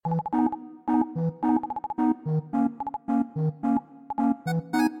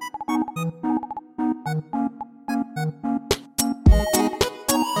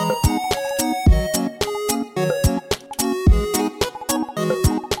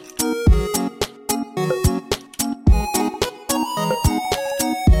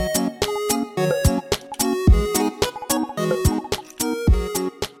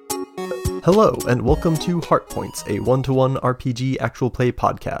Hello, and welcome to Heart Points, a one-to-one RPG actual play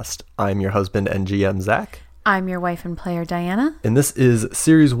podcast. I'm your husband and GM, Zach. I'm your wife and player, Diana. And this is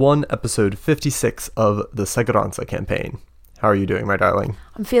Series 1, Episode 56 of the Segurança campaign. How are you doing, my darling?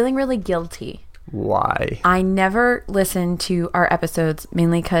 I'm feeling really guilty. Why? I never listen to our episodes,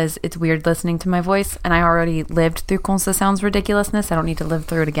 mainly because it's weird listening to my voice, and I already lived through Conceição's ridiculousness. I don't need to live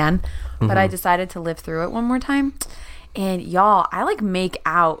through it again. But I decided to live through it one more time. And y'all, I make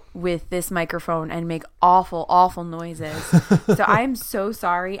out with this microphone and make awful, awful noises. So I'm so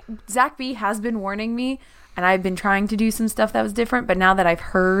sorry. Zach B has been warning me, and I've been trying to do some stuff that was different. But now that I've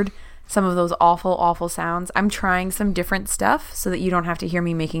heard some of those awful, awful sounds, I'm trying some different stuff so that you don't have to hear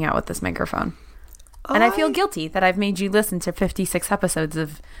me making out with this microphone. And I feel guilty that I've made you listen to 56 episodes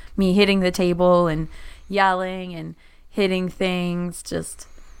of me hitting the table and yelling and hitting things. Just,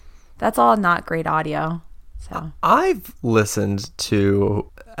 that's all not great audio. So I've listened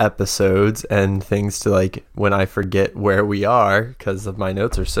to episodes and things to when I forget where we are because of my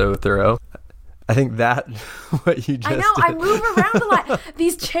notes are so thorough. I think that what you just I know, did. I move around a lot.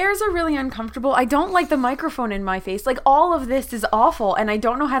 These chairs are really uncomfortable. I don't like the microphone in my face. All of this is awful, and I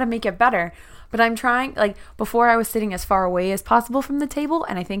don't know how to make it better. But I'm trying, before I was sitting as far away as possible from the table,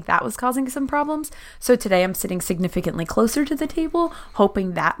 and I think that was causing some problems. So today I'm sitting significantly closer to the table,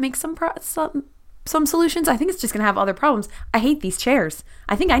 hoping that makes some solutions. I think it's just going to have other problems. I hate these chairs.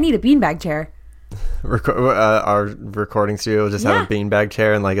 I think I need a beanbag chair. Our recording studio will just have a beanbag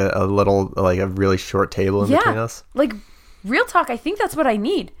chair and a little, a really short table in between us. Real talk, I think that's what I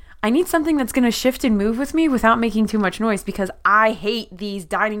need. I need something that's going to shift and move with me without making too much noise, because I hate these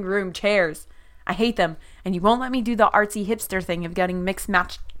dining room chairs. I hate them. And you won't let me do the artsy hipster thing of getting mixed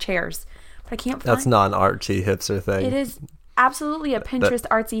matched chairs. But I can't find... That's not an artsy hipster thing. It is absolutely a Pinterest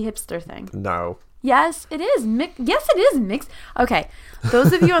artsy hipster thing. No. Yes, it is. Yes, it is mixed. Okay,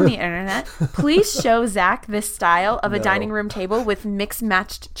 those of you on the internet, please show Zach this style of a dining room table with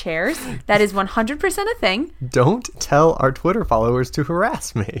mixed-matched chairs. That is 100% a thing. Don't tell our Twitter followers to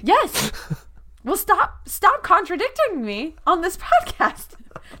harass me. Yes. Well, stop contradicting me on this podcast.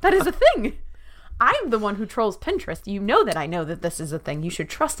 That is a thing. I am the one who trolls Pinterest. You know that I know that this is a thing. You should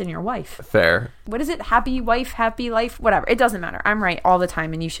trust in your wife. Fair. What is it? Happy wife, happy life? Whatever. It doesn't matter. I'm right all the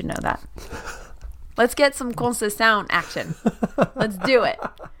time, and you should know that. Let's get some Conceição action. Let's do it.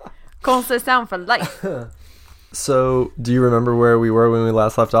 Conceição for life. So, do you remember where we were when we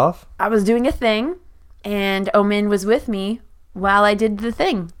last left off? I was doing a thing, and Omin was with me while I did the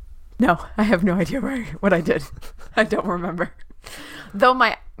thing. No, I have no idea what I did. I don't remember. Though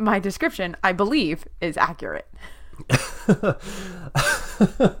my description, I believe, is accurate.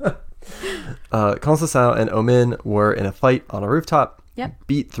 Conceição and Omin were in a fight on a rooftop. Yep.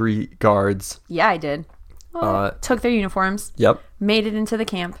 Beat 3 guards. Yeah, I did. Well, took their uniforms. Yep. Made it into the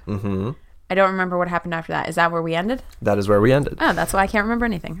camp. Mm-hmm. I don't remember what happened after that. Is that where we ended? That is where we ended. Oh, that's why I can't remember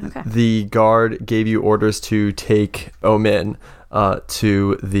anything. Okay. The guard gave you orders to take Omin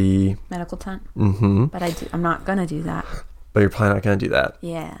to the... medical tent. Mm-hmm. But I'm not going to do that. But you're probably not going to do that.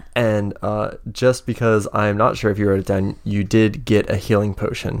 Yeah. And just because I'm not sure if you wrote it down, you did get a healing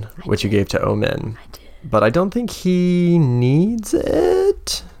potion, which you gave to Omin. I did. But I don't think he needs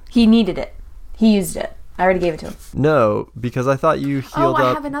it. He needed it. He used it. I already gave it to him. No, because I thought you healed up. Oh,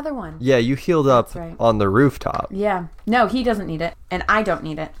 I have another one. Yeah, you healed up right. on the rooftop. Yeah. No, he doesn't need it. And I don't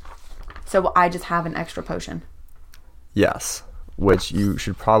need it. So I just have an extra potion. Yes, which you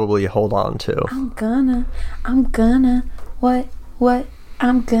should probably hold on to. I'm gonna.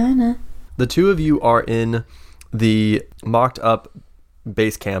 The two of you are in the mocked up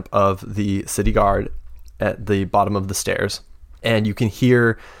base camp of the city guard at the bottom of the stairs, and you can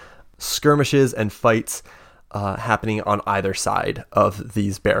hear skirmishes and fights happening on either side of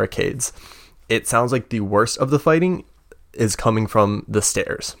these barricades. It sounds like the worst of the fighting is coming from the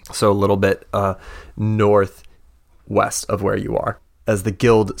stairs, so a little bit northwest of where you are, as the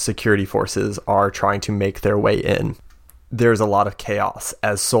guild security forces are trying to make their way in. There's a lot of chaos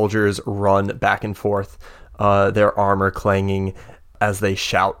as soldiers run back and forth, their armor clanging as they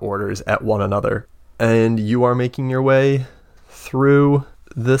shout orders at one another. And you are making your way through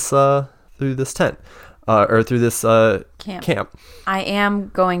this tent, or through this camp. I am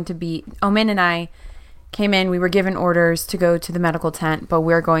going to be... Omin and I came in. We were given orders to go to the medical tent, but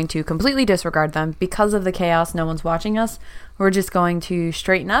we're going to completely disregard them. Because of the chaos, no one's watching us. We're just going to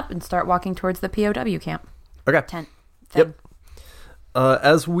straighten up and start walking towards the POW camp. Okay. Tent thing. Yep.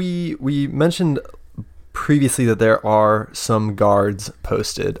 As we mentioned previously that there are some guards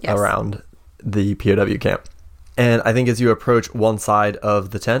posted around the POW camp. And I think as you approach one side of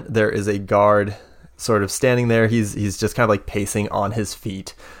the tent, there is a guard sort of standing there. He's just kind of pacing on his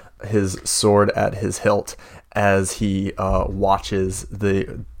feet, his sword at his hilt as he watches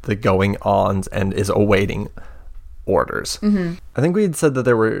the going-ons and is awaiting orders. I think we had said that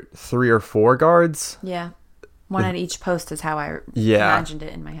there were 3 or 4 guards. Yeah. One at each post is how I imagined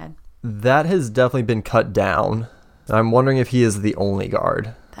it in my head. That has definitely been cut down. I'm wondering if he is the only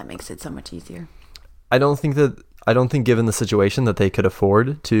guard. That makes it so much easier. I don't think given the situation that they could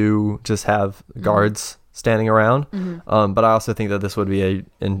afford to just have guards standing around. But I also think that this would be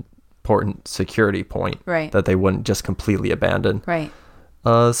an important security point that they wouldn't just completely abandon. Right.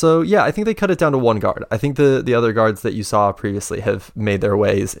 So yeah, I think they cut it down to 1 guard. I think the other guards that you saw previously have made their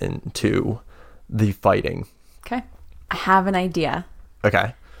ways into the fighting. Okay. I have an idea.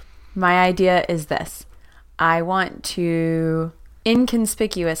 Okay. My idea is this. I want to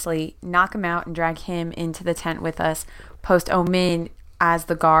inconspicuously knock him out and drag him into the tent with us, post Omin as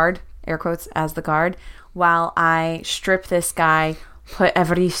the guard, air quotes, as the guard, while I strip this guy, put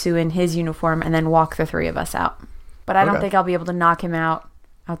Evarisu in his uniform, and then walk the 3 of us out. But I don't think I'll be able to knock him out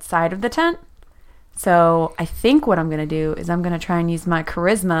outside of the tent. So I think what I'm going to do is I'm going to try and use my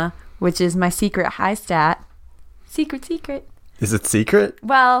charisma, which is my secret high stat. Secret. Is it secret?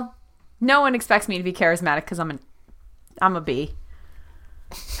 Well, no one expects me to be charismatic because I'm a B.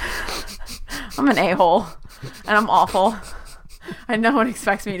 I'm an a-hole, and I'm awful. And no one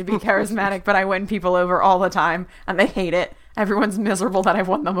expects me to be charismatic, but I win people over all the time, and they hate it. Everyone's miserable that I've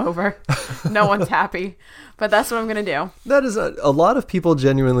won them over. No one's happy. But that's what I'm going to do. That is a lot of people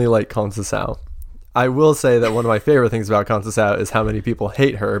genuinely like Conceição. I will say that one of my favorite things about Conceição is how many people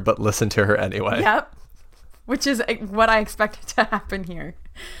hate her, but listen to her anyway. Yep. Which is what I expected to happen here.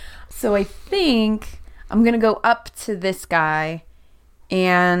 So I think I'm going to go up to this guy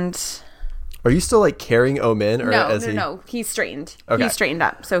and... Are you still like carrying Omin? Or No. He's straightened. Okay. He's straightened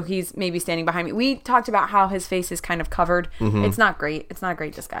up. So he's maybe standing behind me. We talked about how his face is kind of covered. It's not great. It's not a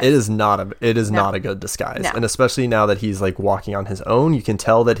great disguise. It is not a good disguise. No. And especially now that he's like walking on his own, you can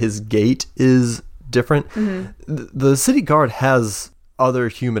tell that his gait is different. The city guard has other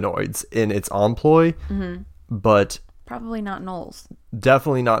humanoids in its employ, but probably not Knowles.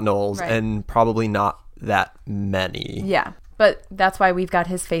 Definitely not Knowles, Right. and probably not that many. Yeah. But that's why we've got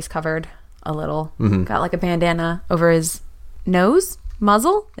his face covered a little. Got like a bandana over his nose,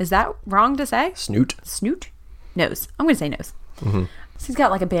 muzzle. Is that wrong to say? Snoot. Nose. I'm going to say nose. So he's got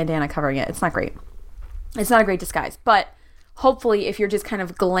like a bandana covering it. It's not great. It's not a great disguise. But hopefully if you're just kind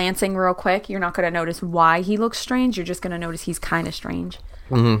of glancing real quick, you're not going to notice why he looks strange. You're just going to notice he's kind of strange.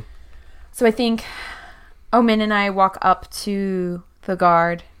 So I think Omin and I walk up to the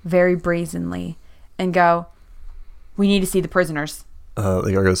guard very brazenly and go, "We need to see the prisoners."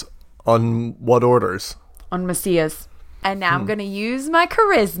 The guard goes, "On what orders?" "On Messias." And now I'm going to use my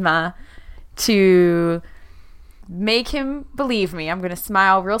charisma to make him believe me. I'm going to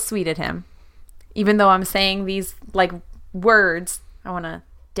smile real sweet at him. Even though I'm saying these like words, I want to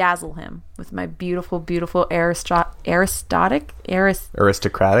dazzle him with my beautiful, beautiful aristocratic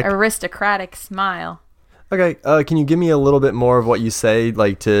smile. Okay, can you give me a little bit more of what you say,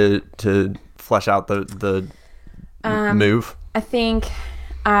 like to flesh out the move? I think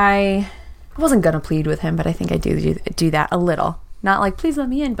I wasn't gonna plead with him, but I think I do that a little. Not like please let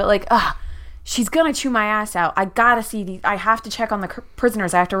me in, but like she's gonna chew my ass out. I gotta see these. I have to check on the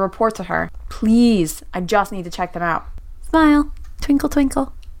prisoners. I have to report to her. Please, I just need to check them out. Smile, twinkle,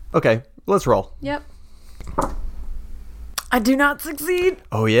 twinkle. Okay, let's roll. Yep. I do not succeed.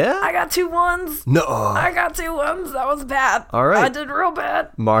 Oh yeah? I got 2 1s. No. I got 2 1s. That was bad. All right. I did real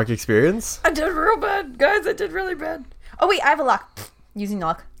bad. Mark experience? I did real bad. Guys, I did really bad. Oh, wait, I have a luck. Using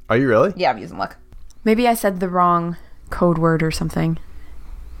luck. Are you really? Yeah, I'm using luck. Maybe I said the wrong code word or something.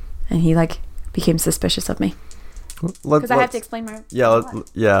 And he, like, became suspicious of me. Because I have to explain my... Yeah. Oh,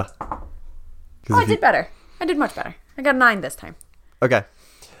 I did better. I did much better. I got a 9 this time. Okay.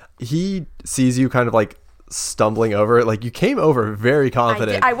 He sees you kind of, like, stumbling over it. Like, you came over very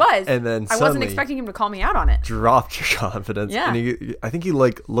confident. I was. And then I wasn't expecting him to call me out on it. Dropped your confidence. Yeah. And I think he,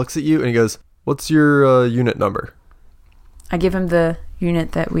 like, looks at you and he goes, "What's your unit number?" I give him the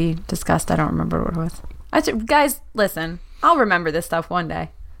unit that we discussed. I don't remember what it was. Guys, listen. I'll remember this stuff one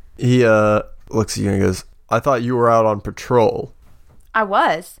day. He looks at you and goes, "I thought you were out on patrol." I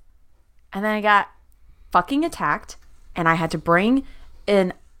was. And then I got fucking attacked. And I had to bring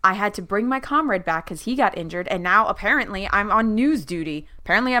my comrade back because he got injured. And now apparently I'm on news duty.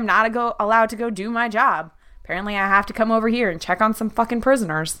 Apparently I'm not allowed to go do my job. Apparently I have to come over here and check on some fucking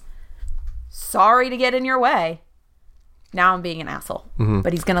prisoners. Sorry to get in your way. Now I'm being an asshole.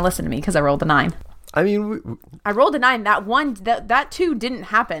 But he's going to listen to me because I rolled a 9. I mean... I rolled a 9. That 2 didn't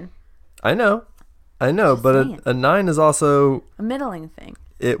happen. I know. But a 9 is also... a middling thing.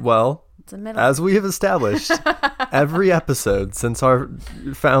 Well, It's a middle. as we have established every episode since our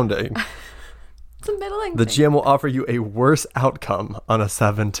founding, It's a middling the thing. GM will offer you a worse outcome on a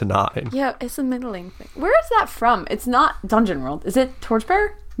 7 to 9. Yeah, it's a middling thing. Where is that from? It's not Dungeon World. Is it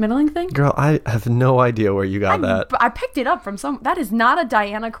Torchbearer? Middling thing? Girl, I have no idea where you got that. I picked it up from some. That is not a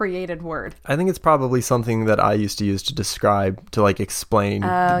Diana created word. I think it's probably something that I used to use to describe, to like explain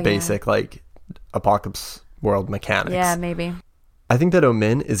yeah. basic like Apocalypse World mechanics. Yeah, maybe. I think that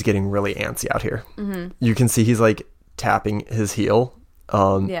Omin is getting really antsy out here. Mm-hmm. You can see he's like tapping his heel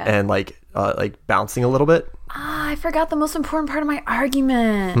Yeah. and like bouncing a little bit. I forgot the most important part of my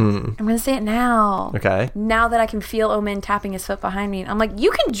argument. I'm going to say it now. Okay. Now that I can feel Omin tapping his foot behind me, I'm like, you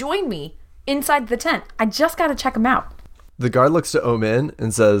can join me inside the tent. I just got to check him out. The guard looks to Omin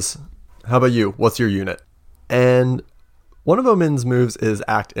and says, "How about you? What's your unit?" And one of Omin's moves is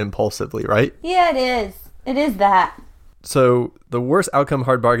act impulsively, right? Yeah, it is. It is that. So the worst outcome,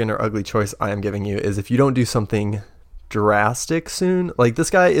 hard bargain, or ugly choice I am giving you is if you don't do something drastic soon. Like, this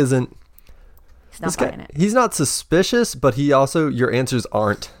guy isn't... He's not buying it. He's not suspicious, but he also... Your answers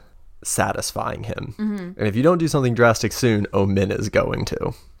aren't satisfying him. And if you don't do something drastic soon, Omin is going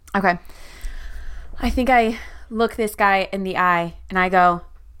to. Okay. I think I look this guy in the eye and I go,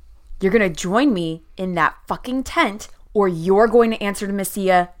 you're going to join me in that fucking tent or you're going to answer to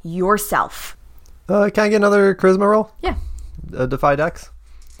Messia yourself. Can I get another charisma roll? Yeah. Defy Dex?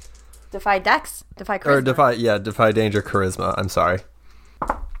 Defy Dex? Defy charisma? Or defy danger charisma. I'm sorry.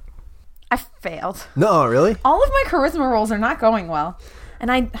 I failed. No, really? All of my charisma rolls are not going well.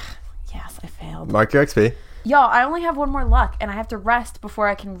 And yes, I failed. Mark your XP. Y'all, I only have one more luck and I have to rest before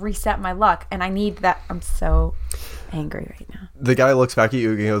I can reset my luck. And I need that. I'm so angry right now. The guy looks back at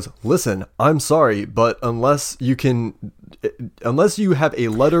you and goes, "Listen, I'm sorry, but unless you have a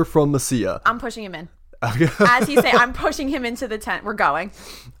letter from Messia." I'm pushing him in. As he say, I'm pushing him into the tent. We're going.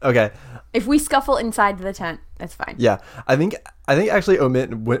 Okay. If we scuffle inside the tent, that's fine. Yeah. I think actually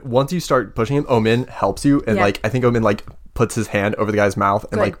Omin, once you start pushing him, Omin helps you. And Yeah. I think Omin puts his hand over the guy's mouth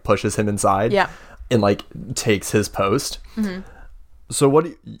and Good. pushes him inside. Yeah. And takes his post. Mm-hmm. So what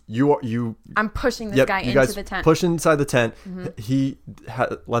do you I'm pushing this guy you into guys the tent. push inside the tent. He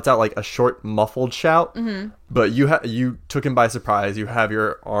lets out a short muffled shout, but you took him by surprise. You have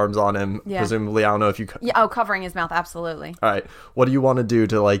your arms on him, Yeah. presumably. I don't know if you Yeah, covering his mouth, absolutely. all right, what do you want to do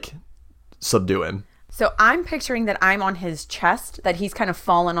to subdue him? So I'm picturing that I'm on his chest, that he's kind of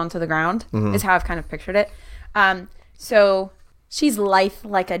fallen onto the ground, is how I've kind of pictured it. So she's lithe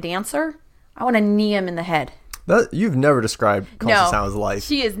like a dancer. I want to knee him in the head. You've never described Constance's life.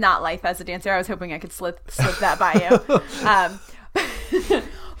 She is not lithe as a dancer. I was hoping I could slip that by you.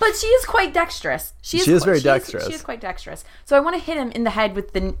 But she is quite dexterous. She is very dexterous. She is quite dexterous. So I want to hit him in the head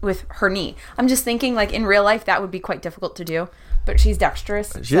with her knee. I'm just thinking, in real life, that would be quite difficult to do. But she's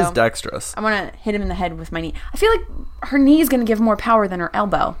dexterous. She is dexterous. I want to hit him in the head with my knee. I feel like her knee is going to give more power than her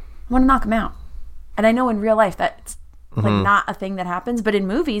elbow. I want to knock him out. And I know in real life that's not a thing that happens. But in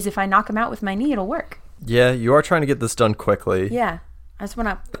movies, if I knock him out with my knee, it'll work. Yeah, you are trying to get this done quickly. Yeah. I just want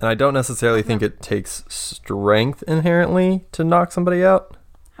to... And I don't necessarily think it takes strength inherently to knock somebody out.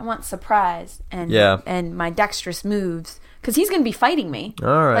 I want surprise and my dexterous moves. Because he's going to be fighting me.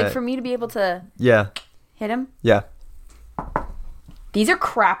 All right. For me to be able to hit him. Yeah. These are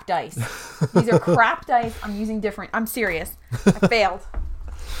crap dice. These are crap dice. I'm using different... I'm serious. I failed.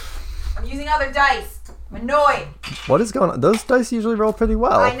 I'm using other dice. I'm annoyed. What is going on? Those dice usually roll pretty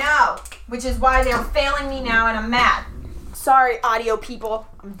well. I know. Which is why they're failing me now and I'm mad. Sorry, audio people.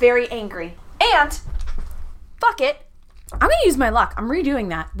 I'm very angry. And, fuck it. I'm going to use my luck. I'm redoing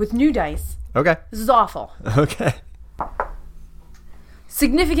that with new dice. Okay. This is awful. Okay.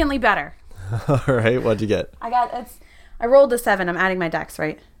 Significantly better. All right. What'd you get? I rolled a 7. I'm adding my dex,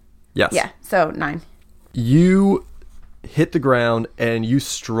 right? Yes. Yeah. So 9. You hit the ground and you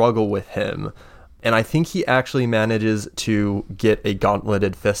struggle with him. And I think he actually manages to get a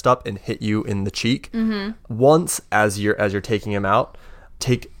gauntleted fist up and hit you in the cheek. Mm-hmm. Once, as you're taking him out,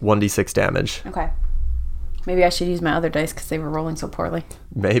 take 1d6 damage. Okay. Maybe I should use my other dice because they were rolling so poorly.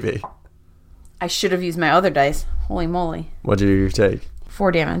 Maybe. I should have used my other dice. Holy moly. What did you take?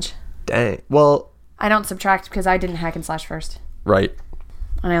 4 damage. Dang. Well... I don't subtract because I didn't hack and slash first. Right.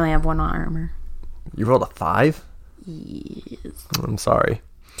 And I only have 1 armor. You rolled a 5? Yes. I'm sorry.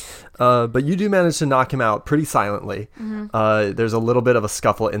 But you do manage to knock him out pretty silently. Mm-hmm. There's a little bit of a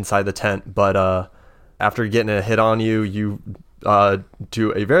scuffle inside the tent, but after getting a hit on you, you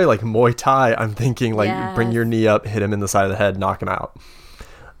do a very Muay Thai. I'm thinking bring your knee up, hit him in the side of the head, knock him out.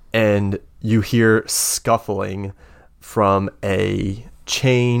 And you hear scuffling from a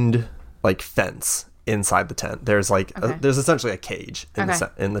chained fence inside the tent. There's like there's essentially a cage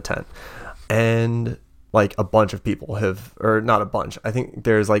in the tent, and like a bunch of people or not a bunch. I think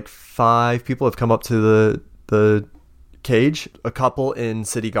there's like 5 people have come up to the cage. A couple in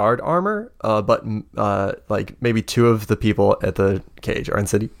city guard armor, but like maybe 2 of the people at the cage are in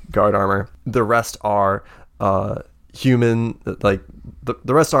city guard armor. The rest are human. Like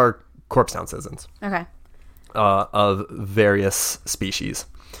the rest are corpse town citizens. Okay. Of various species.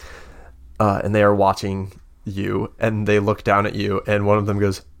 And they are watching you, and they look down at you, and one of them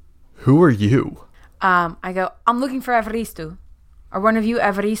goes, "Who are you?" I go, "I'm looking for Evaristo. Are one of you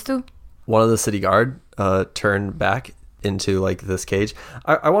Evaristo?" One of the city guard turned back into like this cage.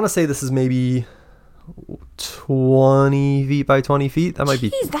 I want to say this is maybe 20 feet by 20 feet. That might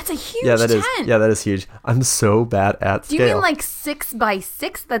be. Jeez, that's a huge tent. Yeah, that is huge. I'm so bad at scale. Do you mean like 6 by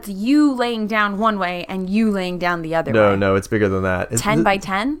 6? That's you laying down one way and you laying down the other way. No, it's bigger than that. 10 by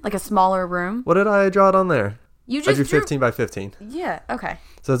 10, like a smaller room. What did I draw it on there? You just drew 15 by 15. Yeah. Okay.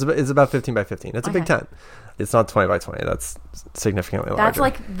 So it's about 15 by 15. It's a big tent. It's not 20 by 20. That's significantly larger. That's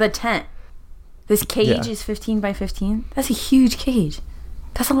like the tent. This cage is 15 by 15. That's a huge cage.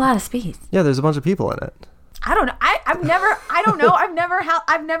 That's a lot of space. Yeah, there's a bunch of people in it. I don't know. I don't know.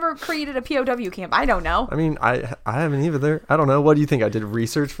 I've never created a POW camp. I don't know. I mean, I haven't either. I don't know. What do you think? I did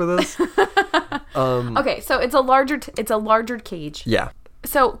research for this. Okay, so it's a larger cage. Yeah.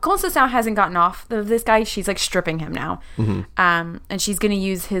 So Conceição hasn't gotten off of this guy. She's like stripping him now. Mm-hmm. And she's gonna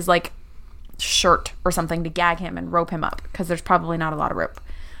use his like shirt or something to gag him and rope him up because there's probably not a lot of rope.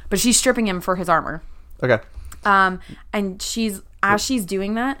 But she's stripping him for his armor. Okay. And as she's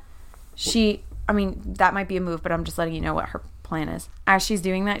doing that, I mean, that might be a move, but I'm just letting you know what her plan is. As she's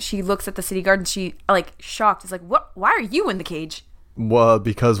doing that, she looks at the city guard and she, like, shocked, is like, "What? Why are you in the cage?" Well,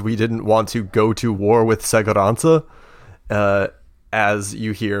 because we didn't want to go to war with Segurança. As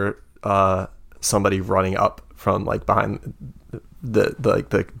you hear somebody running up from, like, behind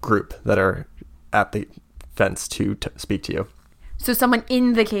the group that are at the fence to speak to you. So someone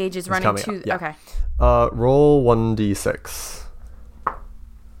in the cage is running to... Up, yeah. Okay. Roll 1d6.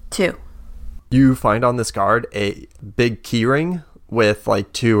 2. You find on this guard a big key ring with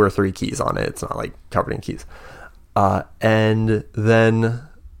like 2 or 3 keys on it. It's not like covered in keys. And then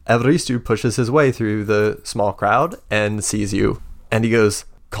Evaristo pushes his way through the small crowd and sees you. And he goes,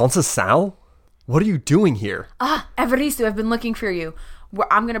 "Conceição? What are you doing here?" Evaristo, I've been looking for you.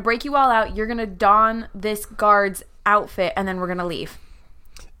 I'm going to break you all out. You're going to don this guard's outfit and then we're going to leave.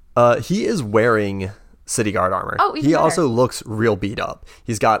 He is wearing city guard armor. Oh, even he better. Also looks real beat up.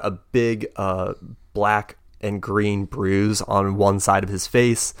 He's got a big black and green bruise on one side of his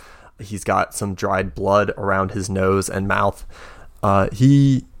face. He's got some dried blood around his nose and mouth.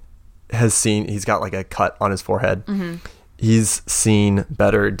 He's got like a cut on his forehead. Mm-hmm. He's seen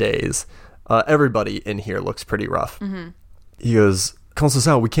better days. Everybody in here looks pretty rough. Mm-hmm. He goes,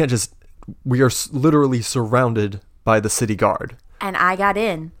 "Conceição, we are literally surrounded by the city guard." And I got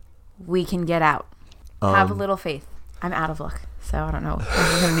in. We can get out. Have a little faith. I'm out of luck, so I don't know.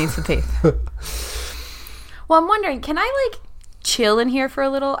 I'm going to need some faith. Well, I'm wondering, can I like chill in here for a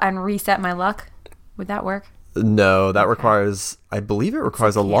little and reset my luck? Would that work? No, that requires, I believe it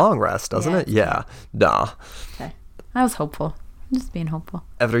requires a long rest, doesn't it? Yeah. Nah. Okay. I was hopeful. I'm just being hopeful.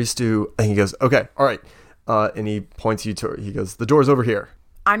 Evaristo, and he goes, "Okay, all right." And he points you to, he goes, "The door's over here."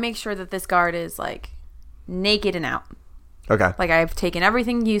 I make sure that this guard is like naked and out. Okay. Like I've taken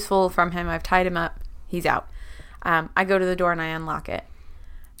everything useful from him. I've tied him up. He's out. I go to the door and I unlock it.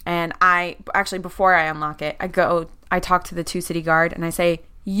 And before I unlock it, I talk to the 2 city guard and I say,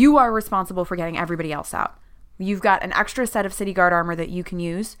 "You are responsible for getting everybody else out. You've got an extra set of city guard armor that you can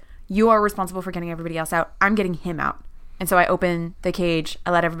use. You are responsible for getting everybody else out. I'm getting him out." And so I open the cage,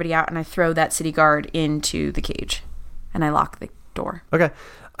 I let everybody out, and I throw that city guard into the cage. And I lock the door. Okay.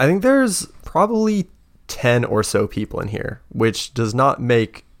 I think there's probably 10 or so people in here, which does not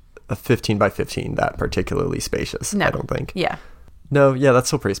make a 15 by 15 that particularly spacious. No. I don't think. Yeah. No, yeah, that's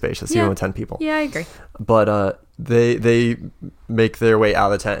still pretty spacious, even with 10 people. Yeah, I agree. But they make their way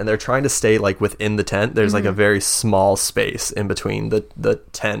out of the tent, and they're trying to stay like within the tent. There's like a very small space in between the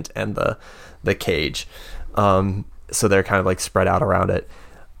tent and the cage. So they're kind of like spread out around it.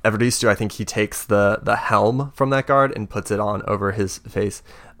 Evaristo, I think he takes the helm from that guard and puts it on over his face.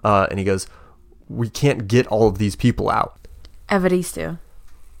 And he goes, "We can't get all of these people out." Evaristo,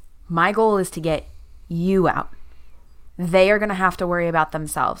 my goal is to get you out. They are going to have to worry about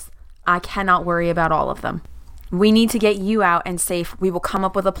themselves. I cannot worry about all of them. We need to get you out and safe. We will come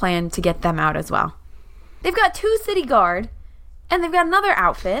up with a plan to get them out as well. They've got 2 city guard and they've got another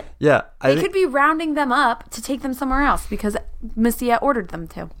outfit. Yeah. They could be rounding them up to take them somewhere else because Messia ordered them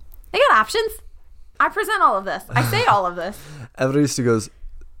to. They got options. I present all of this. I say all of this. Evaristo goes,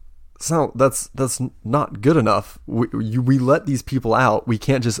 so that's not good enough. We let these people out. We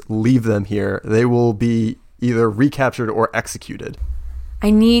can't just leave them here. They will be either recaptured or executed.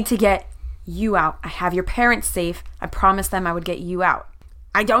 I need to get you out. I have your parents safe. I promised them I would get you out.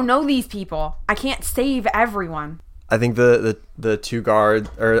 I don't know these people. I can't save everyone. I think the two guard,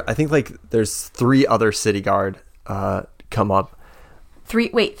 or I think like there's 3 other city guard come up.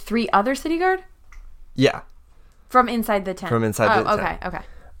 3 other city guard? Yeah. From inside the tent. From inside the tent. Okay.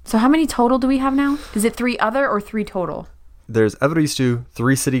 So how many total do we have now? Is it 3 other or 3 total? There's Evaristo,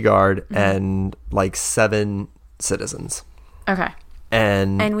 3 city guard, and like 7 citizens. Okay.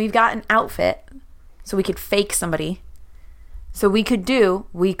 And we've got an outfit, so we could fake somebody. So we could do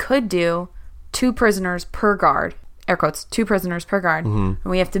 2 prisoners per guard. Air quotes, 2 prisoners per guard. And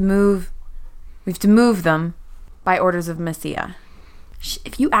we have to move them by orders of Messia.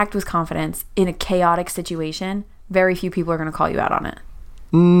 If you act with confidence in a chaotic situation, very few people are going to call you out on it.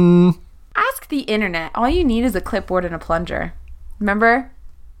 Ask the internet. All you need is a clipboard and a plunger. Remember?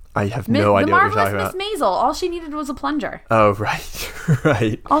 I have no idea what you're talking about. The marvelous Miss Maisel. All she needed was a plunger. Oh, right.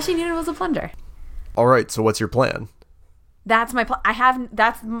 Right. All she needed was a plunger. All right. So what's your plan? That's my plan.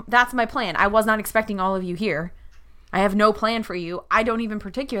 That's my plan. I was not expecting all of you here. I have no plan for you. I don't even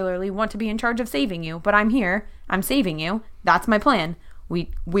particularly want to be in charge of saving you, but I'm here. I'm saving you. That's my plan.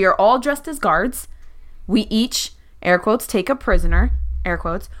 We are all dressed as guards. We each, air quotes, take a prisoner, air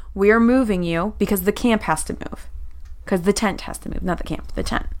quotes. We are moving you because the camp has to move. Because the tent has to move, not the camp, the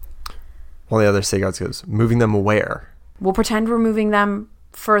tent. Well, the other city guards goes, moving them where? We'll pretend we're moving them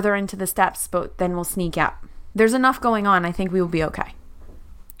further into the steps, but then we'll sneak out. There's enough going on. I think we will be okay.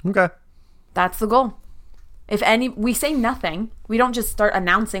 Okay. That's the goal. We say nothing. We don't just start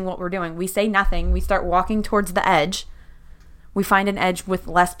announcing what we're doing. We say nothing. We start walking towards the edge. We find an edge with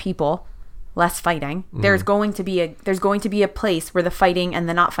less people, less fighting. Mm-hmm. There's going to be a place where the fighting and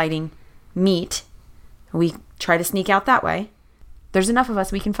the not fighting meet. We try to sneak out that way. There's enough of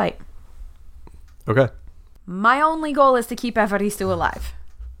us, we can fight. Okay. My only goal is to keep Evaristo alive.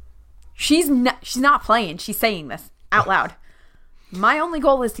 She's not playing. She's saying this out loud. My only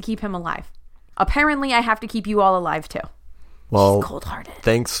goal is to keep him alive. Apparently, I have to keep you all alive too. Well, she's cold-hearted.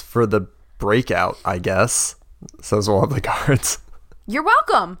 Thanks for the breakout, I guess. Says one of the guards. You're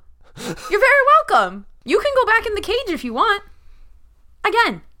welcome. You're very welcome. You can go back in the cage if you want.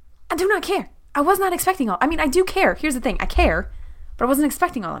 Again, I do not care. I was not expecting all. I mean, I do care. Here's the thing. I care, but I wasn't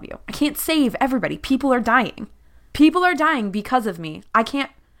expecting all of you. I can't save everybody. People are dying. People are dying because of me. I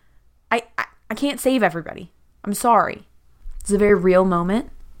can't save everybody. I'm sorry. It's a very real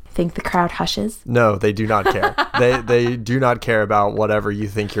moment. I think the crowd hushes. No, they do not care. they do not care about whatever you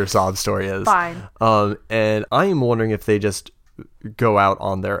think your sob story is. Fine. And I am wondering if they just go out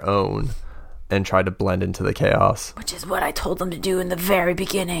on their own and try to blend into the chaos. Which is what I told them to do in the very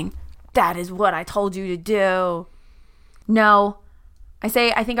beginning. That is what I told you to do. No. I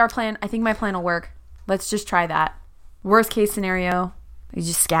think my plan will work. Let's just try that. Worst case scenario, you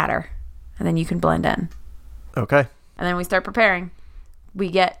just scatter. And then you can blend in. Okay. And then we start preparing. We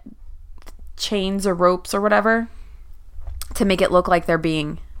get chains or ropes or whatever to make it look like they're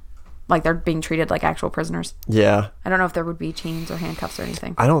being treated like actual prisoners. Yeah. I don't know if there would be chains or handcuffs or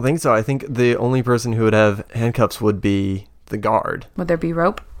anything. I don't think so. I think the only person who would have handcuffs would be the guard. Would there be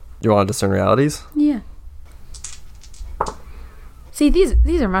rope? You want to discern realities? Yeah. See,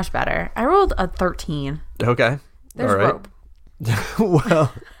 these are much better. I rolled a 13. Okay. There's all right. rope.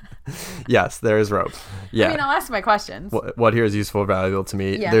 Well, yes, there is rope. Yeah. I mean, I'll ask my questions. What here is useful or valuable to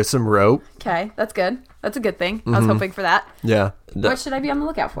me? Yeah. There's some rope. Okay, that's good. That's a good thing. I was hoping for that. Yeah. What should I be on the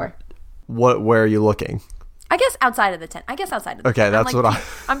lookout for? Where are you looking? I guess outside of the tent. Okay, that's what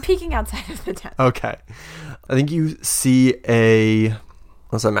I'm peeking outside of the tent. Okay. I think you see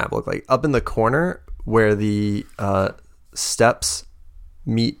what's that map look like? Up in the corner where the steps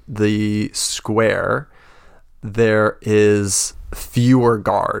meet the square, there is fewer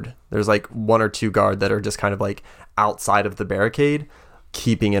guard. There's like 1 or 2 guard that are just kind of like outside of the barricade,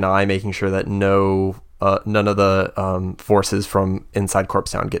 keeping an eye, making sure that none of the forces from inside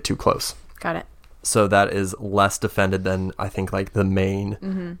Corpse Town get too close. Got it. So that is less defended than I think like the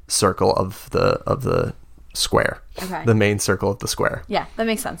main circle of the square. Okay. The main circle of the square. Yeah, that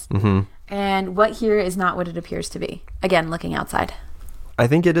makes sense. Mm-hmm. And what here is not what it appears to be. Again, looking outside. I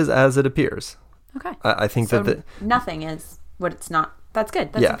think it is as it appears. Okay. I think so that nothing is what it's not. That's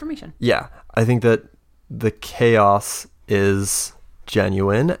good. That's information. Yeah. I think that the chaos is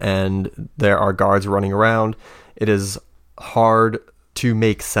genuine and there are guards running around. It is hard to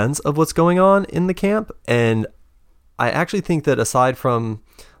make sense of what's going on in the camp. And I actually think that aside from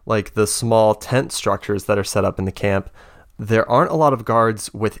like the small tent structures that are set up in the camp, there aren't a lot of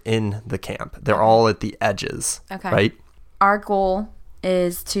guards within the camp. They're all at the edges, right? Our goal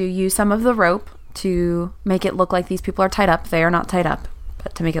is to use some of the rope to make it look like these people are tied up. They are not tied up,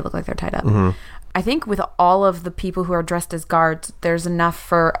 but to make it look like they're tied up. I think with all of the people who are dressed as guards, there's enough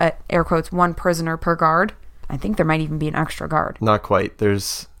for, air quotes, one prisoner per guard. I think there might even be an extra guard. Not quite.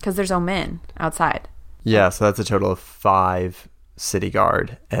 Because there's Omin outside. Yeah, so that's a total of 5 city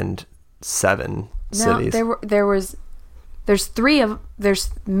guard and 7 cities. There's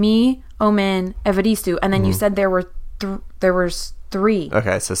me, Omin, Evaristo, and then you said there was 3.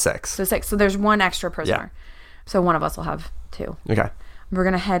 Okay, so 6. So 6. So there's 1 extra prisoner. Yeah. So one of us will have 2. Okay. We're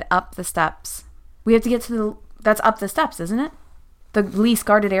gonna head up the steps. We have to get to that's up the steps, isn't it? The least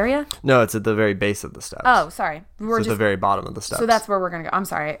guarded area? No, it's at the very base of the steps. Oh, sorry. It's at the very bottom of the steps. So that's where we're going to go. I'm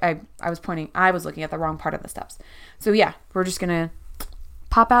sorry. I was looking at the wrong part of the steps. So yeah, we're just going to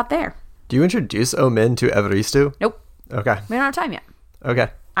pop out there. Do you introduce Omin to Evaristo? Nope. Okay. We don't have time yet. Okay.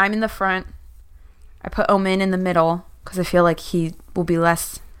 I'm in the front. I put Omin in the middle because I feel like he will be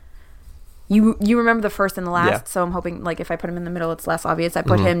less... You remember the first and the last, so I'm hoping like if I put him in the middle, it's less obvious. I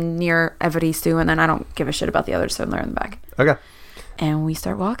put him near Evaristo, and then I don't give a shit about the others, so they're in the back. Okay. And we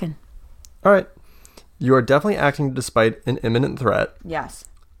start walking. All right. You are definitely acting despite an imminent threat. Yes.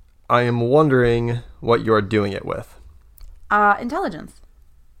 I am wondering what you're doing it with. Intelligence.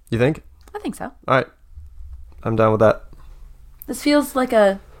 You think? I think so. All right. I'm down with that. This feels like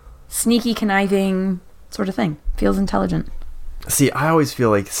a sneaky, conniving sort of thing. Feels intelligent. See, I always feel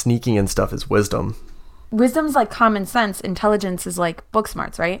like sneaking and stuff is wisdom. Wisdom's like common sense. Intelligence is like book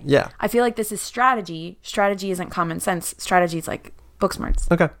smarts, right? Yeah. I feel like this is strategy. Strategy isn't common sense. Strategy is like book smarts.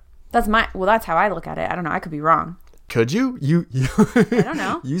 Okay. That's how I look at it. I don't know. I could be wrong. Could you? I don't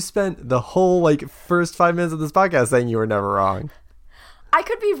know. You spent the whole first 5 minutes of this podcast saying you were never wrong. I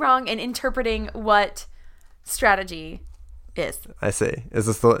could be wrong in interpreting what strategy is. I see. Is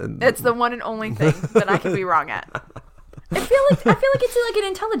this It's the one and only thing that I could be wrong at. I feel like it's like an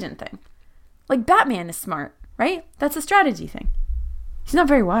intelligent thing. Like Batman is smart, right? That's a strategy thing. He's not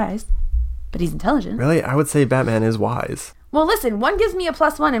very wise, but he's intelligent. Really? I would say Batman is wise. Well, listen, one gives me a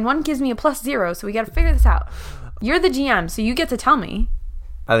 +1 and one gives me a +0, so we got to figure this out. You're the GM, so you get to tell me.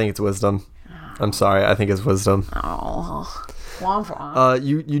 I think it's wisdom. I'm sorry. I think it's wisdom. Oh.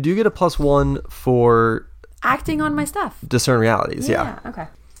 You do get a +1 for acting on my stuff. Discern realities. Yeah. Okay.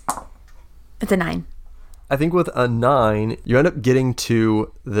 It's a 9. I think with a 9, you end up getting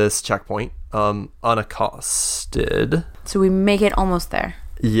to this checkpoint unaccosted. So we make it almost there.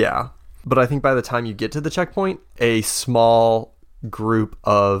 Yeah. But I think by the time you get to the checkpoint, a small group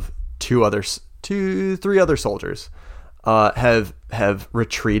of 3 other soldiers have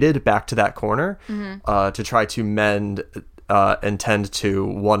retreated back to that corner to try to mend and tend to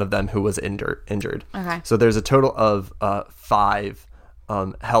one of them who was injured. Okay. So there's a total of 5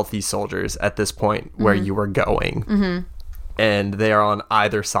 healthy soldiers at this point where you were going. And they are on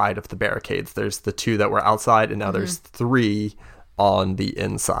either side of the barricades. There's the 2 that were outside, and now there's 3 on the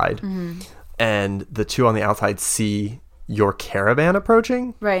inside. And the 2 on the outside see your caravan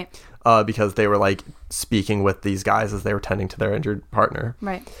approaching. Right. Because they were speaking with these guys as they were tending to their injured partner.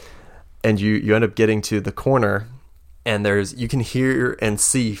 Right. And you end up getting to the corner, and you can hear and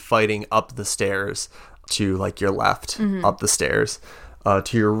see fighting up the stairs to your left, up the stairs.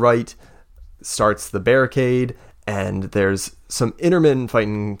 To your right starts the barricade, and there's some intermittent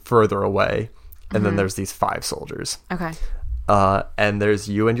fighting further away. And then there's these 5 soldiers. Okay. And there's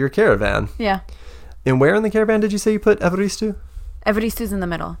you and your caravan. Yeah. And where in the caravan did you say you put Evaristo? Evaristo's in the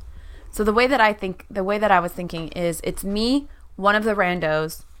middle. So the way that I was thinking is it's me, one of the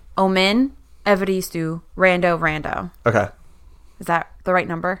randos, Omin, Evaristo, Rando. Okay. Is that the right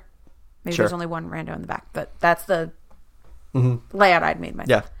number? Maybe Sure. there's only one rando in the back, but that's the layout I'd made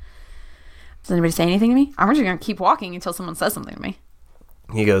myself. Yeah. Does anybody say anything to me? I'm just going to keep walking until someone says something to me.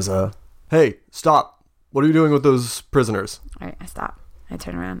 He goes, hey, stop. What are you doing with those prisoners? All right, I stop. I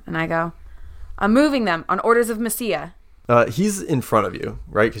turn around and I go, I'm moving them on orders of Messia. He's in front of you,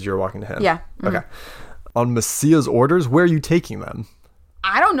 right? Because you're walking to him. Yeah. Okay. On Messia's orders, where are you taking them?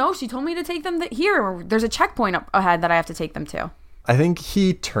 I don't know. She told me to take them here. There's a checkpoint up ahead that I have to take them to. I think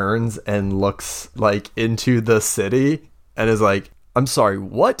he turns and looks into the city and is like, I'm sorry,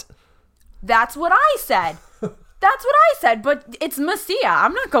 what? That's what I said. That's what I said, but it's Messia.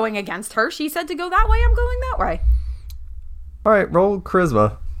 I'm not going against her. She said to go that way. I'm going that way. All right, roll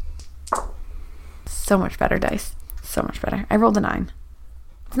charisma. So much better dice. So much better. I rolled a 9.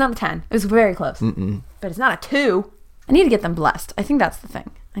 It's not a 10. It was very close. But it's not a 2. I need to get them blessed. I think that's the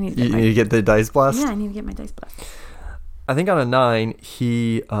thing. I need to get You need to get the dice blessed? Yeah, I need to get my dice blessed. I think on a 9,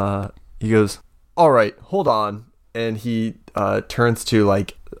 he goes, all right, hold on. And he turns to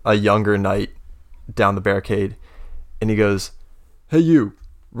like a younger knight down the barricade. And he goes, hey, you,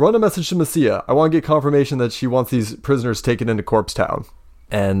 run a message to Messia. I want to get confirmation that she wants these prisoners taken into Corpse Town.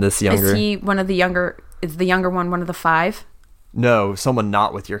 And this younger... Is he one of the younger... Is the younger one of the 5? No, someone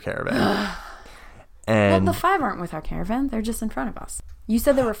not with your caravan. And well, the 5 aren't with our caravan. They're just in front of us. You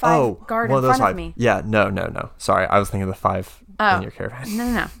said there were 5 guard in front of me. Yeah, no. Sorry, I was thinking of the 5 in your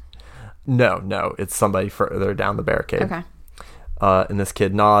caravan. No. It's somebody further down the barricade. Okay. And this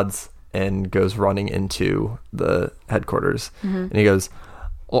kid nods and goes running into the headquarters. And he goes,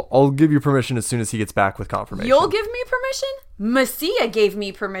 I'll give you permission as soon as he gets back with confirmation. You'll give me permission? Messia gave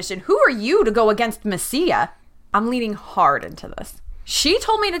me permission. Who are you to go against Messia? I'm leaning hard into this. She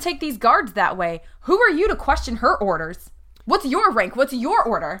told me to take these guards that way. Who are you to question her orders? What's your rank? What's your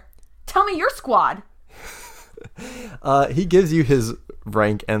order? Tell me your squad. He gives you his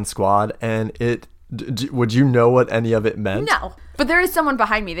rank and squad, and would you know what any of it meant? No, but there is someone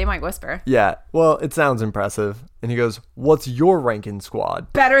behind me. They might whisper. Yeah, well, it sounds impressive. And he goes, what's your rank in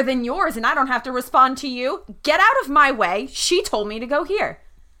squad? Better than yours, and I don't have to respond to you. Get out of my way. She told me to go here.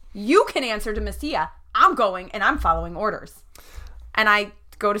 You can answer to Messia. I'm going, and I'm following orders. And I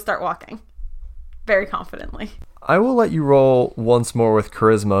go to start walking. Very confidently. I will let you roll once more with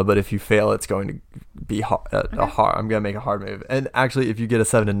charisma, but if you fail, it's going to be hard. I'm going to make a hard move. And actually, if you get a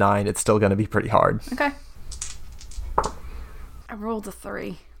 7 to 9, it's still going to be pretty hard. Okay. I rolled a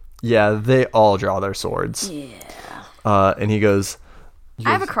 3. Yeah, they all draw their swords. Yeah. And he goes...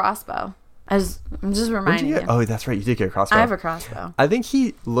 I have a crossbow. I'm just reminding you. Oh, that's right. You did get a crossbow. I have a crossbow. I think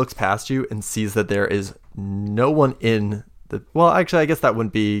he looks past you and sees that there is no one in the... Well, actually, I guess that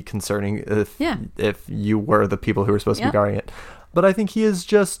wouldn't be concerning if you were the people who were supposed to be guarding it. But I think he is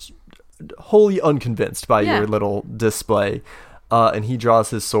just wholly unconvinced by your little display. And he draws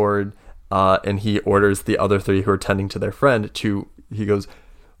his sword and he orders the other 3 who are tending to their friend to... He goes,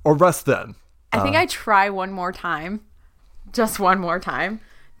 arrest them. I think I try one more time. Just one more time.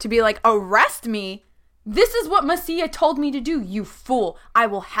 To be like, arrest me? This is what Messia told me to do, you fool. I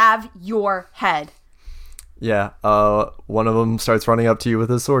will have your head. Yeah, one of them starts running up to you with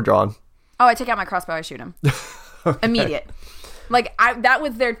his sword drawn. Oh, I take out my crossbow, I shoot him. Okay. Immediate. Like, that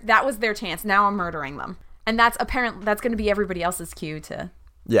was their chance. Now I'm murdering them. And that's going to be everybody else's cue to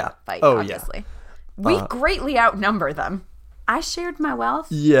fight, obviously. We greatly outnumber them. I shared my wealth.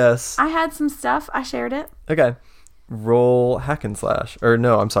 Yes. I had some stuff. I shared it. Okay. Roll hack and slash. Or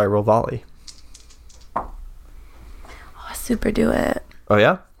no, I'm sorry, roll volley. Oh, I super do it. Oh,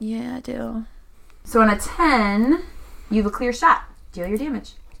 yeah? Yeah, I do. So on a 10, you have a clear shot. Deal your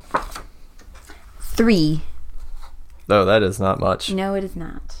damage. 3. No, that is not much. No, it is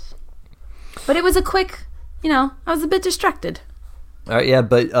not. But it was a quick, I was a bit distracted. All right, yeah,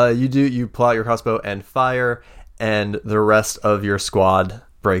 but you pull out your crossbow and fire, and the rest of your squad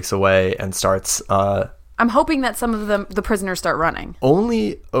breaks away and starts... I'm hoping that some of the prisoners start running.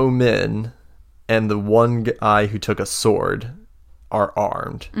 Only Omin and the one guy who took a sword are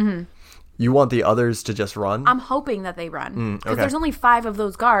armed. Mm-hmm. You want the others to just run? I'm hoping that they run. Because there's only 5 of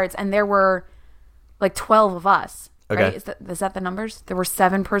those guards, and there were like 12 of us. Okay. Right? Is that the numbers? There were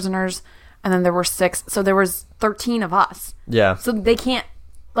 7 prisoners, and then there were 6. So there was 13 of us. Yeah. So they can't...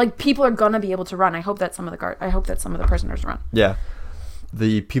 Like, people are going to be able to run. I hope that some of the prisoners run. Yeah.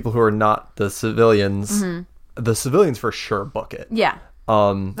 The people who are not the civilians, the civilians for sure book it. Yeah.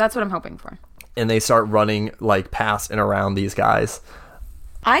 That's what I'm hoping for. And they start running like past and around these guys.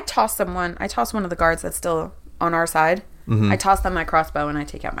 I toss one of the guards that's still on our side. I toss them my crossbow and I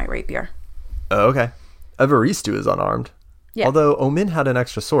take out my rapier. Oh, okay. Evaristo is unarmed. Yeah. Although Omin had an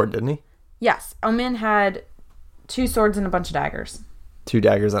extra sword, didn't he? Yes. Omin had 2 swords and a bunch of daggers. 2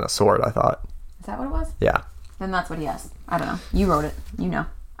 daggers and a sword, I thought. Is that what it was? Yeah. Then that's what he has. I don't know. You wrote it. You know.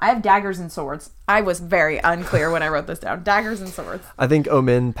 I have daggers and swords. I was very unclear when I wrote this down. Daggers and swords. I think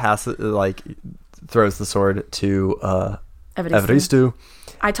Omin throws the sword to Evaristo.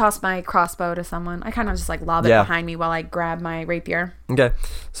 I toss my crossbow to someone. I kind of just lob it behind me while I grab my rapier. Okay.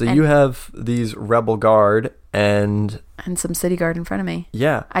 So you have these rebel guard and some city guard in front of me.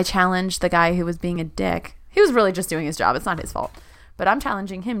 Yeah. I challenged the guy who was being a dick. He was really just doing his job. It's not his fault. But I'm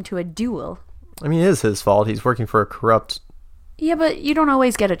challenging him to a duel. I mean, it is his fault. He's working for a corrupt... Yeah, but you don't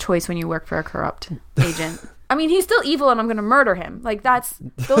always get a choice when you work for a corrupt agent. I mean, he's still evil and I'm going to murder him.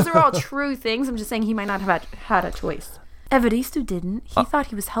 Those are all true things. I'm just saying he might not have had a choice. Evaristo didn't. He thought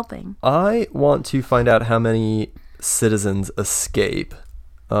he was helping. I want to find out how many citizens escape.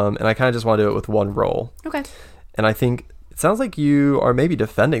 And I kind of just want to do it with one roll. Okay. And I think it sounds like you are maybe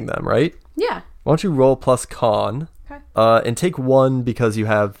defending them, right? Yeah. Why don't you roll plus con? Okay. And take 1 because you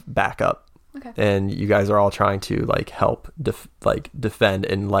have backup. Okay. And you guys are all trying to like help defend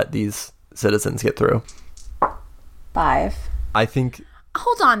and let these citizens get through. 5. I think.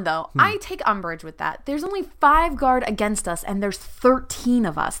 Hold on, though. I take umbrage with that. There's only 5 guard against us, and there's 13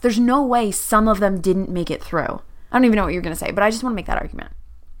 of us. There's no way some of them didn't make it through. I don't even know what you're going to say, but I just want to make that argument.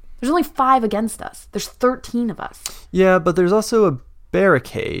 There's only 5 against us. There's 13 of us. Yeah, but there's also a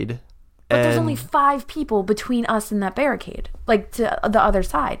barricade. But there's only 5 people between us and that barricade. Like, to the other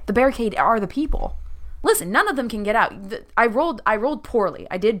side. The barricade are the people. Listen, none of them can get out. I rolled poorly.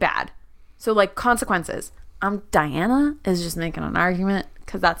 I did bad. So, like, consequences. Diana is just making an argument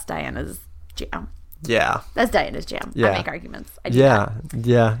because that's Diana's jam. Yeah. That's Diana's jam. Yeah. I make arguments. I do that.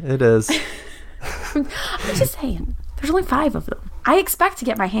 Yeah, it is. I'm just saying. There's only 5 of them. I expect to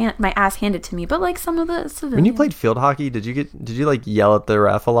get my ass handed to me, but like some of the civilians. When you played field hockey, did you like yell at the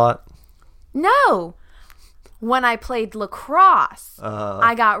ref a lot? No. When I played lacrosse,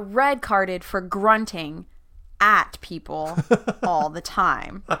 I got red carded for grunting at people all the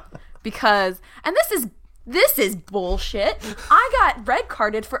time. Because, and this is bullshit. I got red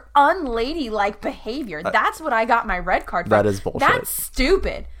carded for unladylike behavior. That's what I got my red card for. That is bullshit. That's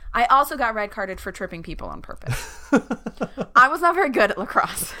stupid. I also got red carded for tripping people on purpose. I was not very good at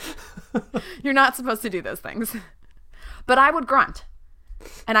lacrosse. You're not supposed to do those things. But I would grunt.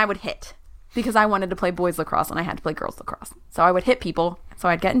 And I would hit. Because I wanted to play boys lacrosse and I had to play girls lacrosse. So I would hit people, so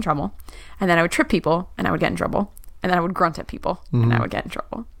I'd get in trouble. And then I would trip people, and I would get in trouble. And then I would grunt at people, and I would get in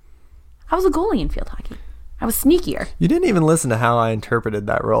trouble. I was a goalie in field hockey. I was sneakier. You didn't even listen to how I interpreted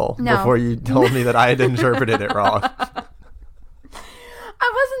that role before you told me that I had interpreted it wrong.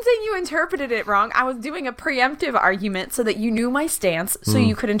 I wasn't saying you interpreted it wrong. I was doing a preemptive argument so that you knew my stance so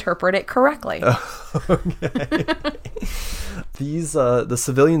you could interpret it correctly. Okay. These the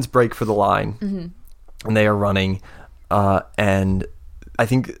civilians break for the line, and they are running, and I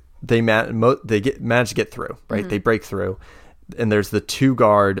think they manage to get through. Right, they break through, and there's the 2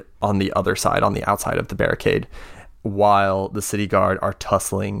 guard on the other side, on the outside of the barricade, while the city guard are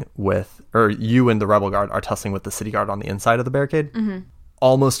tussling with, or you and the rebel guard are tussling with the city guard on the inside of the barricade.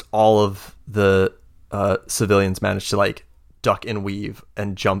 Almost all of the civilians manage to like duck and weave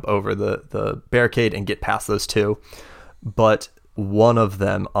and jump over the barricade and get past those 2. But one of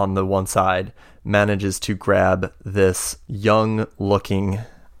them on the one side manages to grab this young-looking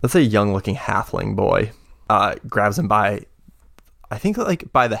halfling boy, grabs him by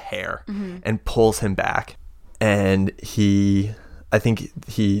the hair and pulls him back. And I think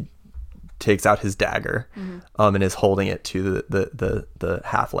he takes out his dagger and is holding it to the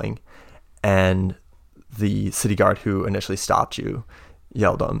halfling. And the city guard who initially stopped you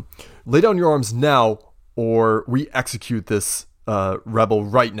yelled, "Lay down your arms now, or we execute this rebel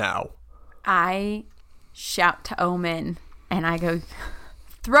right now." I shout to Omen and I go,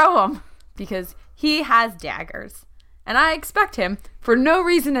 "Throw him," because he has daggers. And I expect him, for no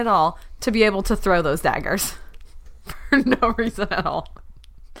reason at all, to be able to throw those daggers. For no reason at all.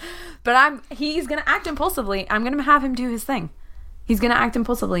 But he's going to act impulsively. I'm going to have him do his thing. He's going to act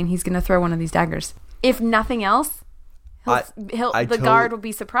impulsively and he's going to throw one of these daggers. If nothing else, the guard will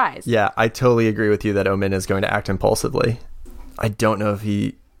be surprised. Yeah, I totally agree with you that Omin is going to act impulsively. I don't know if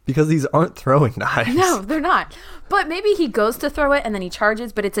because these aren't throwing knives. No, they're not. But maybe he goes to throw it and then he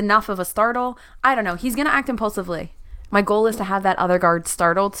charges, but it's enough of a startle. I don't know. He's going to act impulsively. My goal is to have that other guard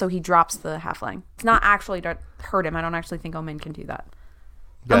startled so he drops the halfling. It's not actually to hurt him. I don't actually think Omin can do that.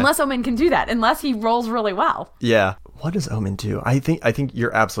 Okay. Unless Omin can do that. Unless he rolls really well. Yeah. What does Omin do? I think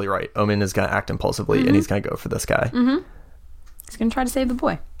you're absolutely right. Omin is going to act impulsively and he's going to go for this guy. He's going to try to save the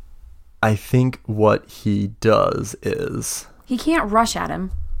boy. I think what he does is... He can't rush at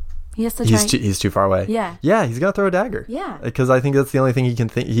him. He has to try... He's too far away. Yeah. Yeah, he's got to throw a dagger. Yeah. Because I think that's the only thing he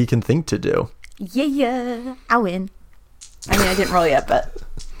can think to do. Yeah. I win. I mean, I didn't roll yet, but...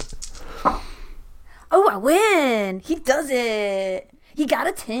 Oh, I win! He does it! He got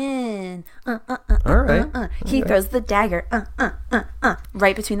a 10. All right. He throws the dagger.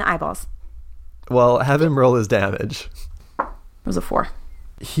 Right between the eyeballs. Well, have him roll his damage. It was a 4.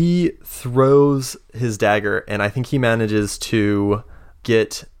 He throws his dagger, and I think he manages to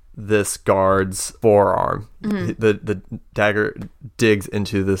get this guard's forearm. The dagger digs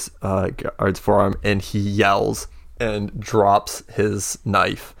into this guard's forearm, and he yells and drops his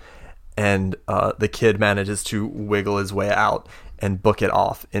knife. And the kid manages to wiggle his way out and book it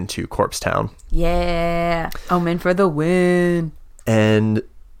off into Corpse Town. Yeah. Omen for the win. And...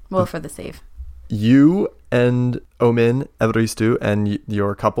 Well, for the save. You and Omin, Evaristu, and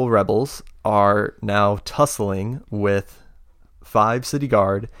your couple rebels are now tussling with 5 city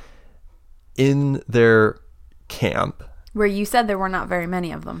guard in their camp. Where you said there were not very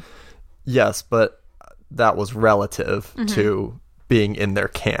many of them. Yes, but that was relative to being in their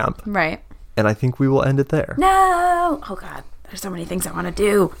camp. Right. And I think we will end it there. No! Oh, God. There's so many things I want to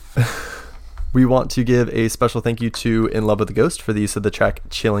do. We want to give a special thank you to In Love with the Ghost for the use of the track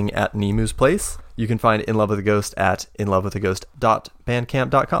Chilling at Nemu's Place. You can find In Love with the Ghost at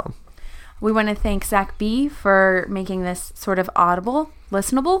inlovewiththeghost.bandcamp.com. We want to thank Zach B. for making this sort of audible,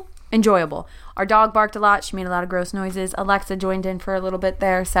 listenable, enjoyable. Our dog barked a lot. She made a lot of gross noises. Alexa joined in for a little bit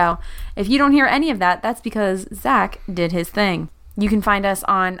there. So if you don't hear any of that, that's because Zach did his thing. You can find us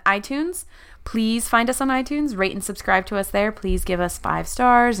on iTunes. Please find us on iTunes. Rate and subscribe to us there. Please give us 5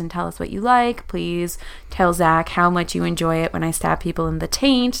 stars and tell us what you like. Please tell Zach how much you enjoy it when I stab people in the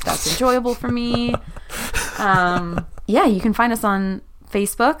taint. That's enjoyable for me. Yeah, you can find us on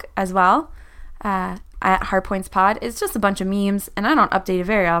Facebook as well. At Hardpoints Pod. It's just a bunch of memes, and I don't update it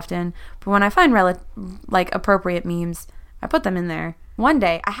very often, but when I find appropriate memes, I put them in there. One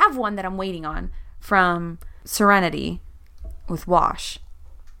day, I have one that I'm waiting on from Serenity with Wash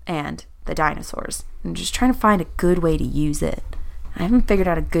and the dinosaurs. I'm just trying to find a good way to use it. I haven't figured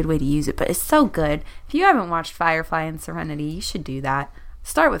out a good way to use it, but it's so good. If you haven't watched Firefly and Serenity, you should do that.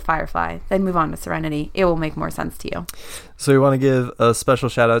 Start with Firefly, then move on to Serenity. It will make more sense to you. So we want to give a special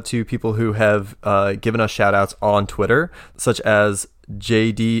shout out to people who have given us shout outs on Twitter, such as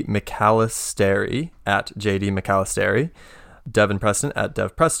JD McAllisteri at JD McAllisteri, Devin Preston at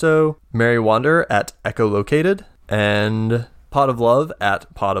Dev Presto, Mary Wander at Echolocated, and Pot of Love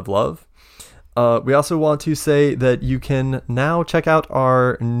at Pot of Love. We also want to say that you can now check out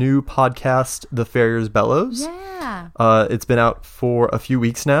our new podcast, The Farrier's Bellows. Yeah. It's been out for a few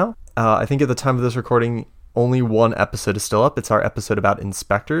weeks now. I think at the time of this recording, only one episode is still up. It's our episode about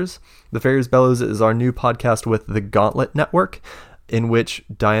inspectors. The Farrier's Bellows is our new podcast with the Gauntlet Network, in which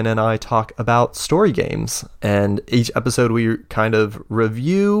Diana and I talk about story games. And each episode we kind of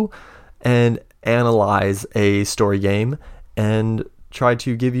review and analyze a story game and try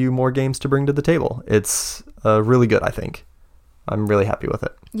to give you more games to bring to the table. It's really good, I think. I'm really happy with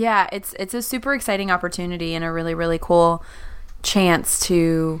it. Yeah, it's a super exciting opportunity and a really, really cool chance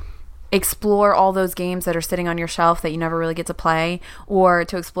to explore all those games that are sitting on your shelf that you never really get to play, or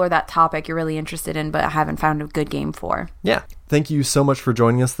to explore that topic you're really interested in but haven't found a good game for. Yeah. Thank you so much for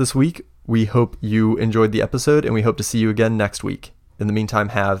joining us this week. We hope you enjoyed the episode, and we hope to see you again next week. In the meantime,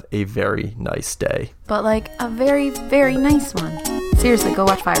 have a very nice day. But like a very, very nice one. Seriously, go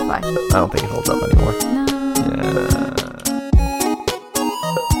watch Firefly. I don't think it holds up anymore. No. Yeah.